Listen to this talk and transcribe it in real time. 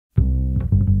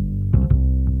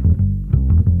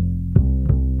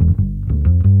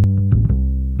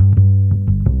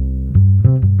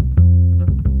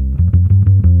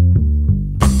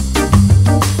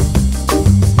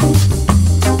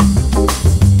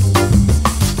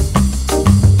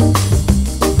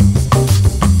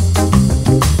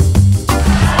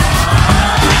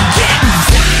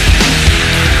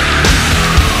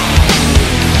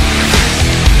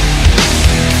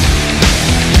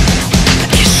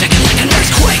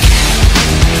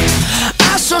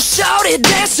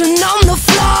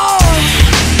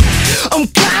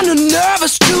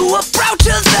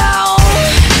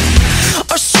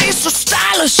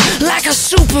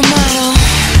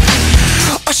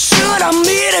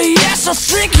so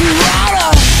thick you oughta.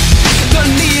 The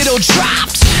needle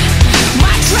dropped,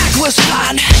 my track was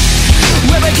hot.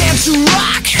 We began to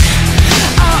rock,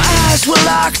 our eyes were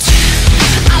locked.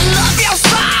 I love your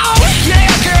song,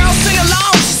 yeah girl, sing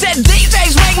along. She said these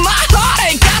days make my heart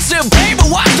ache. I said baby,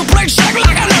 watch the place shake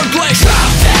like an earthquake.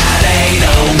 Drop that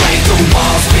 808, the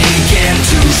walls begin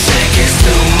to shake. It's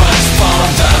too much for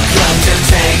the club to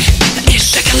take. It's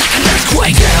shaking like an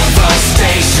earthquake.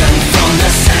 Devastation from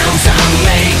the sounds I'm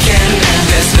making, and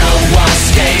there's no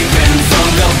escaping from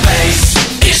the bass.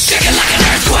 It's shaking like an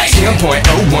earthquake.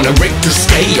 10.0 on a Richter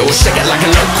scale, shaking like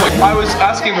an earthquake. I was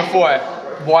asking before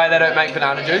why they don't make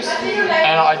banana juice,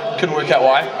 and I couldn't work out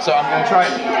why. So I'm gonna try.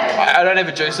 I don't have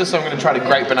a juicer, so I'm gonna try to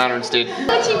grate banana instead.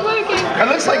 It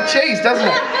looks like cheese, doesn't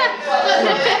it?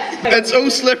 It's all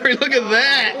slippery. Look at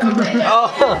that.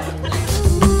 Oh.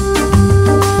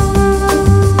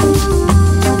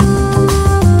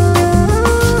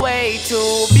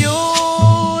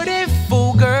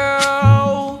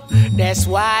 That's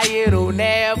why it'll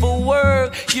never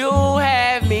work. You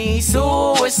have me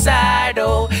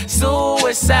suicidal,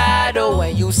 suicidal.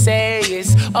 When you say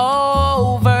it's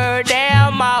over,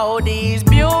 damn all these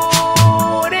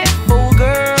beautiful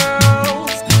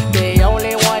girls, they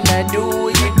only wanna do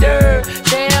you dirt.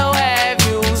 They'll have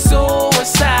you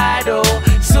suicidal,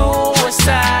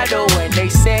 suicidal. When they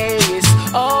say it's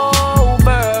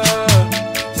over.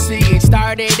 See, it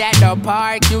started at the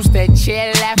park, used to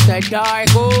chill after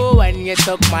dark. Ooh, when you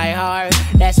took my heart,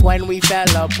 that's when we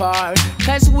fell apart.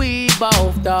 Cause we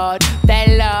both thought that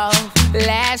love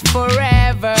lasts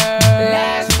forever,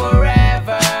 lasts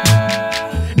forever.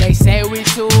 They say we're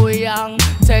too young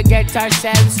to get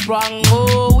ourselves sprung.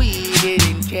 Oh, we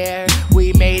didn't care,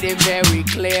 we made it very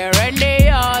clear. And they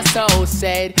also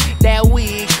said that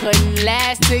we couldn't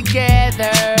last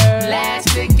together, last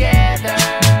together.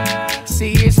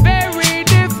 See, it's very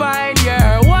defined,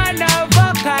 you're one of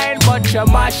a kind, but you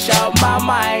mash up my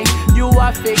mind. You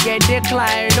a figure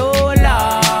decline, oh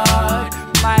Lord.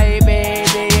 My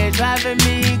baby is driving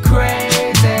me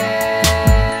crazy.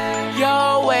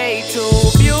 You're way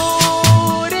too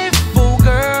beautiful,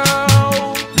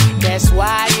 girl. That's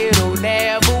why it'll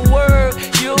never work.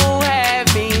 You have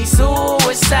me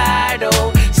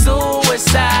suicidal,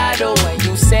 suicidal. When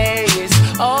you say it's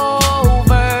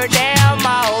over, damn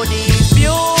all these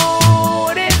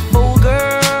beautiful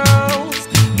girls,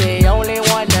 they only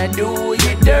wanna do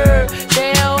you dirt.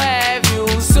 They'll have you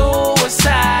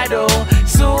suicidal,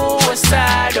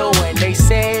 suicidal. When they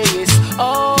say it's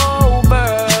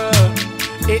over.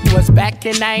 It was back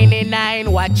in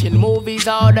 '99, watching movies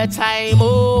all the time.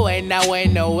 Oh, and I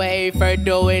went away for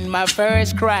doing my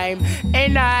first crime.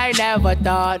 And I never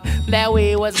thought that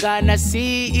we was gonna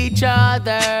see each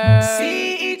other,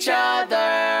 see each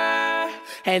other.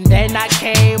 And then I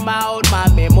came out,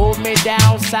 mommy moved me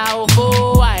down south.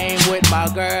 Oh, I ain't with my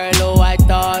girl who I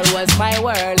thought was my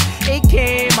world. It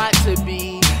came out to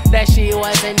be that she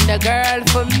wasn't the girl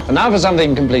for me. And now for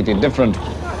something completely different.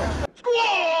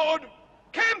 Squad!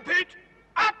 Camp it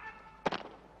up!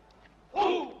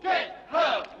 Who get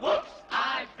hurt? Whoops,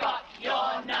 I've got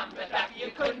your number back.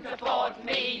 You couldn't afford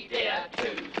me, dear.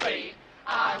 2, 3.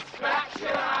 I'll scratch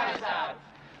your eyes out.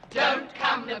 Don't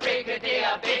come the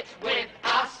brigadier bit with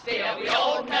us, dear. We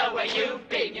all know where you've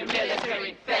been, you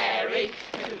military fairy.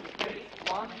 2, 3,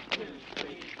 1, 2,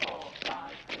 3, 4, 5,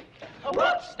 6.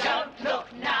 Whoops, don't look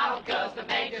now, girls. The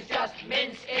major's just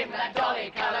minced in with that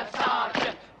dolly-coloured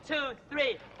sergeant. 2,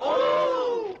 3.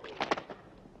 Ooh!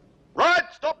 Right,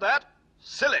 stop that.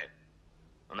 Silly.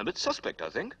 And a bit suspect, I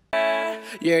think.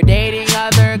 You're dating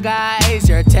other guys,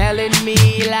 you're telling me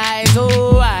lies.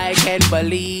 Oh, I can't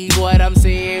believe what I'm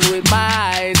seeing with my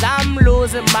eyes. I'm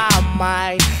losing my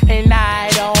mind, and I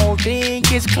don't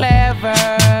think it's clever.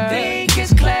 Think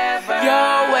it's clever.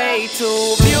 You're way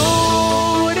too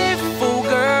beautiful,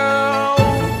 girl.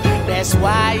 That's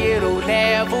why it'll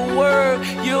never work.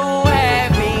 You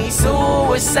have me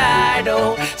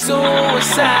suicidal,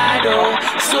 suicidal,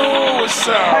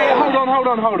 suicidal. Hey, hold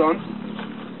on.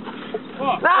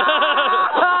 What?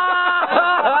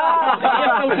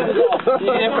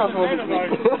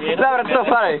 Yeah, that was so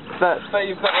funny. But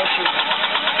you've got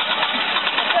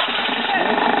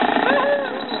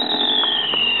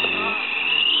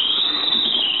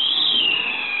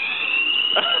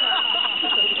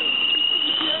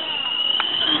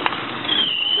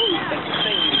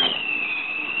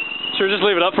Should we just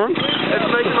leave it up for him?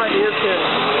 It's making my ears hurt.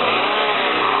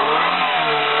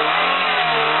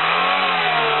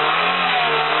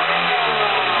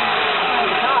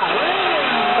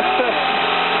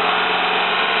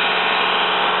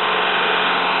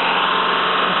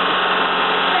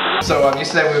 So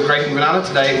yesterday we were breaking banana,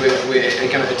 today we're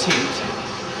going to attempt,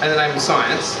 in the name of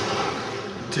science,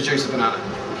 to juice a banana.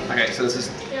 Okay, so this is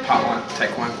part 1,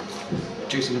 take 1,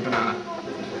 juicing a banana.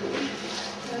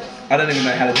 I don't even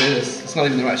know how to do this, it's not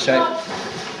even the right shape.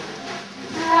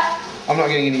 I'm not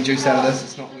getting any juice out of this,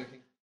 it's not